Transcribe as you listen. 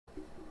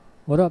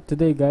What up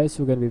today, guys?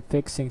 We're gonna be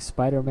fixing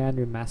Spider-Man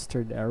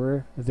Remastered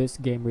error. This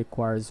game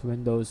requires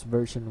Windows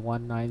version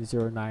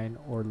 1909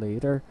 or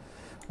later.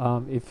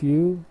 If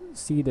you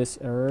see this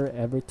error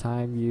every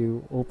time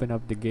you open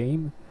up the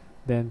game,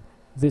 then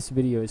this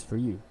video is for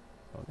you.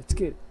 So let's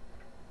get it.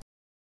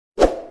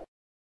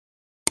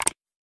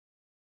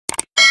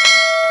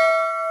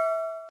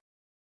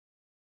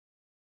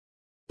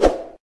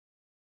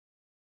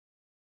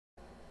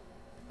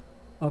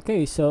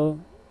 Okay,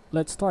 so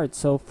let's start.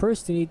 So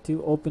first you need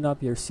to open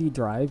up your C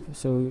drive.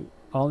 So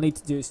all you need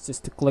to do is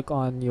just to click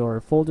on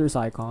your folders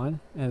icon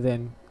and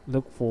then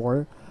look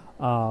for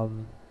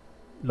um,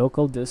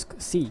 local disk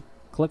C.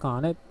 Click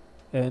on it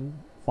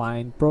and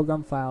find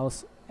program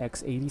files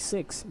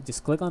x86.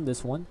 Just click on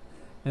this one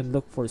and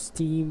look for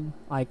Steam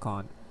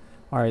icon.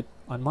 Alright,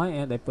 on my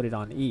end I put it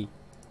on E.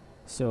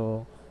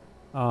 So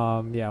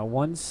yeah,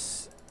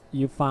 once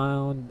you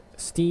found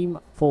Steam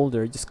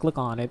folder, just click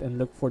on it and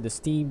look for the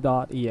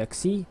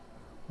steam.exe.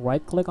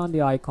 Right click on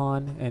the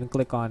icon and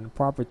click on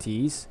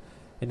properties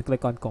and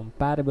click on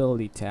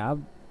compatibility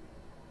tab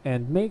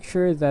and make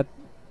sure that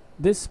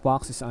this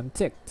box is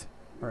unticked.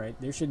 Alright,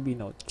 there should be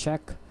no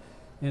check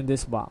in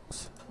this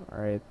box.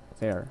 Alright,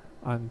 there.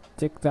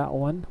 Untick that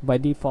one. By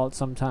default,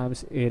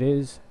 sometimes it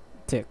is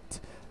ticked.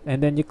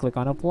 And then you click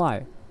on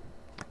apply.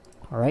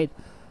 Alright,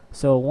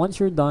 so once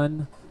you're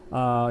done,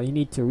 you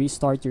need to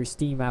restart your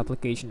Steam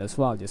application as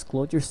well. Just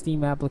close your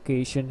Steam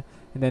application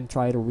and then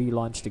try to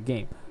relaunch the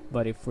game.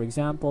 But if, for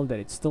example, that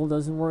it still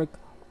doesn't work,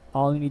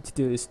 all you need to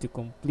do is to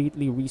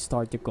completely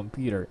restart your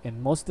computer,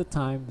 and most of the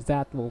time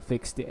that will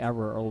fix the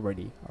error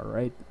already.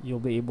 Alright,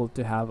 you'll be able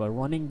to have a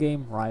running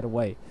game right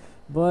away.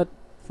 But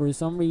for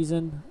some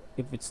reason,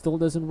 if it still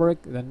doesn't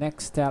work, the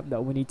next step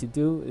that we need to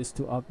do is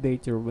to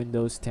update your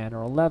Windows 10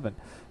 or 11.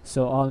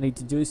 So all you need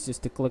to do is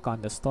just to click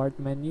on the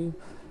start menu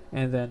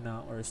and then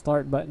or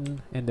start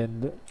button and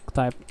then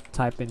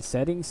type in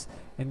settings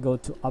and go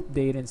to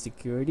update and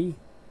security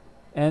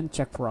and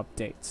check for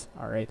updates.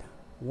 Alright,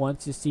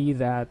 once you see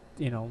that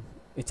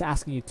it's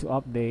asking you to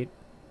update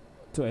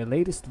to a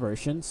latest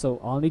version, so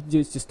all you need to do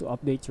is just to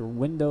update your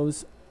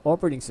Windows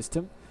operating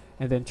system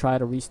and then try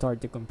to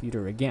restart the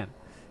computer again.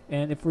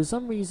 And if for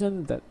some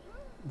reason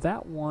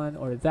that one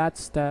or that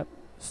step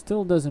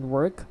still doesn't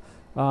work,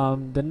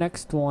 the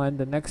next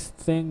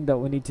thing that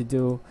we need to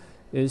do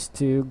is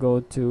to go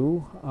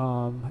to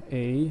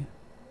a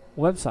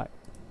website.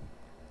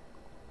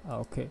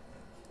 Okay,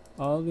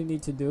 all we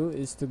need to do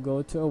is to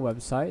go to a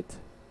website.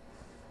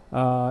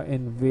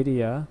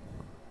 NVIDIA.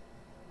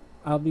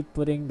 I'll be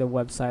putting the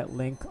website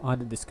link on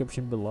the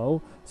description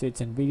below. So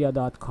it's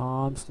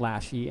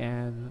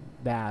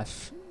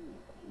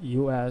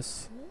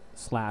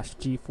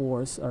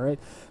nvidia.com/en-us/GeForce. Alright,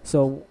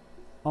 so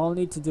all you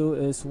need to do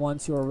is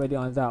once you're already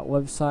on that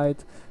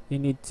website, you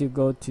need to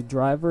go to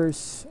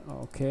drivers.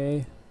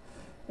 Okay,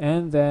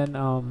 and then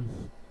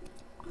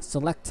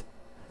select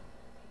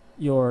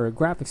your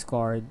graphics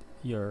card,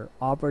 your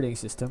operating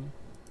system.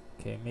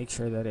 Okay, make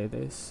sure that it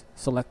is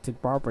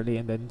selected properly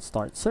and then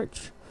start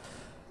search.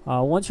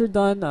 Once you're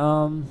done,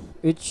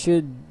 it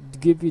should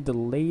give you the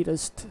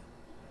latest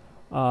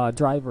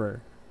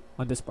driver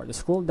on this part.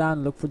 Just scroll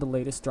down, look for the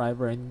latest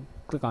driver and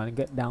click on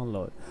get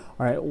download.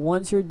 Alright,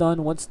 once you're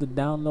done, once the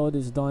download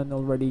is done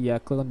already, yeah,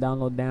 click on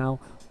download now.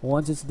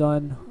 Once it's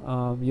done,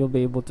 you'll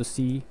be able to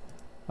see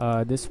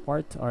this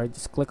part. Alright,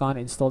 just click on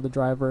install the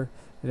driver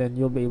and then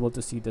you'll be able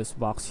to see this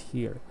box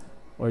here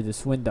or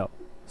this window.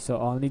 So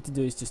all you need to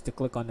do is just to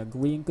click on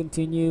agree and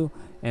continue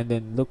and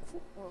then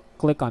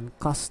click on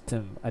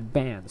custom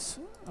advanced.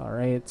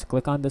 Alright, so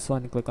click on this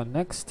one and click on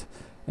next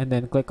and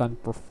then click on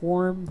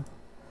perform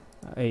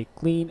a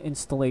clean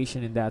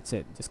installation and that's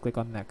it. Just click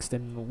on next,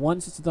 and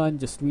once it's done,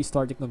 just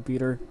restart the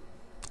computer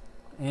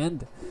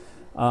and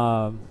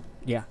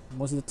yeah,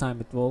 most of the time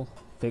it will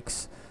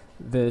fix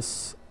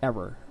this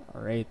error.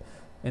 Alright,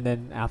 and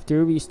then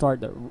after we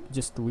restart,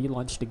 just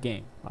relaunch the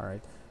game.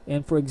 Alright,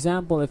 and for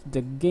example, if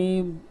the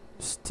game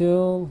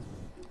still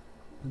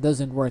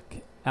doesn't work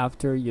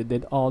after you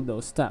did all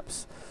those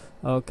steps,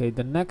 okay,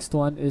 the next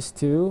one is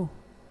to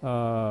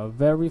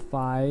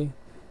verify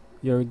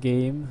your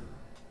game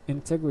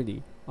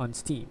integrity on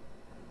Steam.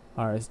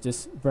 Alright,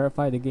 just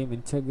verify the game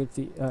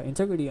integrity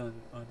on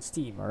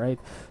Steam. Alright,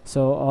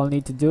 so all you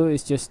need to do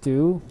is just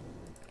to,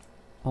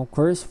 of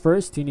course,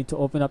 first you need to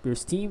open up your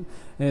Steam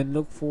and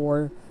look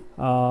for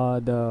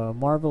the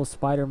Marvel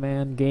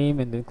Spider-Man game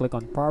and then click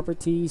on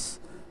properties.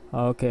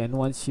 Okay, and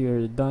once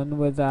you're done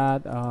with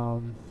that, I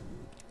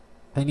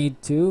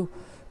need to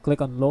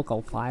click on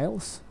local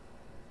files.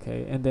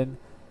 Okay, and then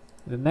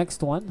the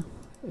next one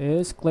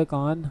is click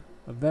on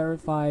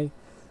verify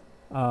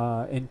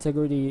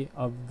integrity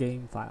of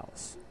game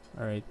files.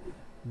 Alright,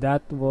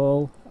 that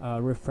will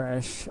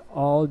refresh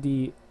all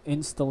the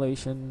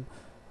installation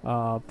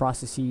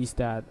processes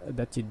that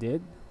you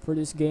did for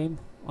this game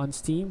on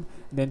Steam.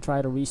 Then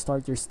try to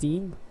restart your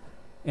Steam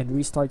and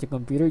restart your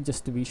computer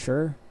just to be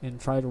sure and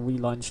try to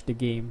relaunch the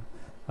game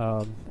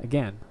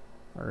again.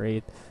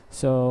 Alright,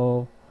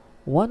 so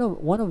one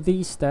of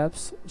these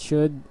steps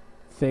should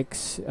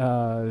fix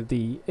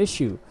the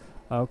issue.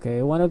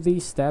 Okay, one of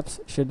these steps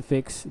should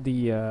fix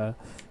the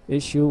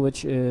issue,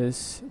 which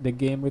is the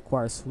game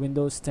requires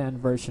Windows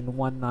 10 version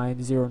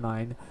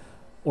 1909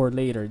 or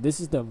later. This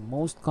is the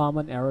most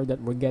common error that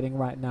we're getting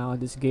right now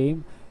in this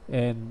game,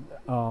 and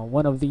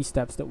one of these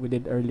steps that we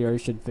did earlier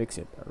should fix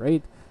it.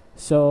 Alright,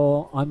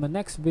 so on my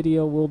next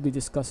video we'll be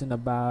discussing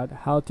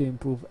about how to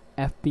improve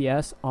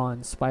FPS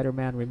on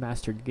Spider-Man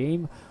Remastered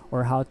game,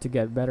 or how to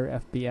get better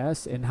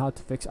FPS and how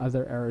to fix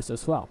other errors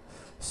as well.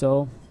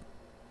 So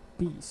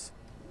peace.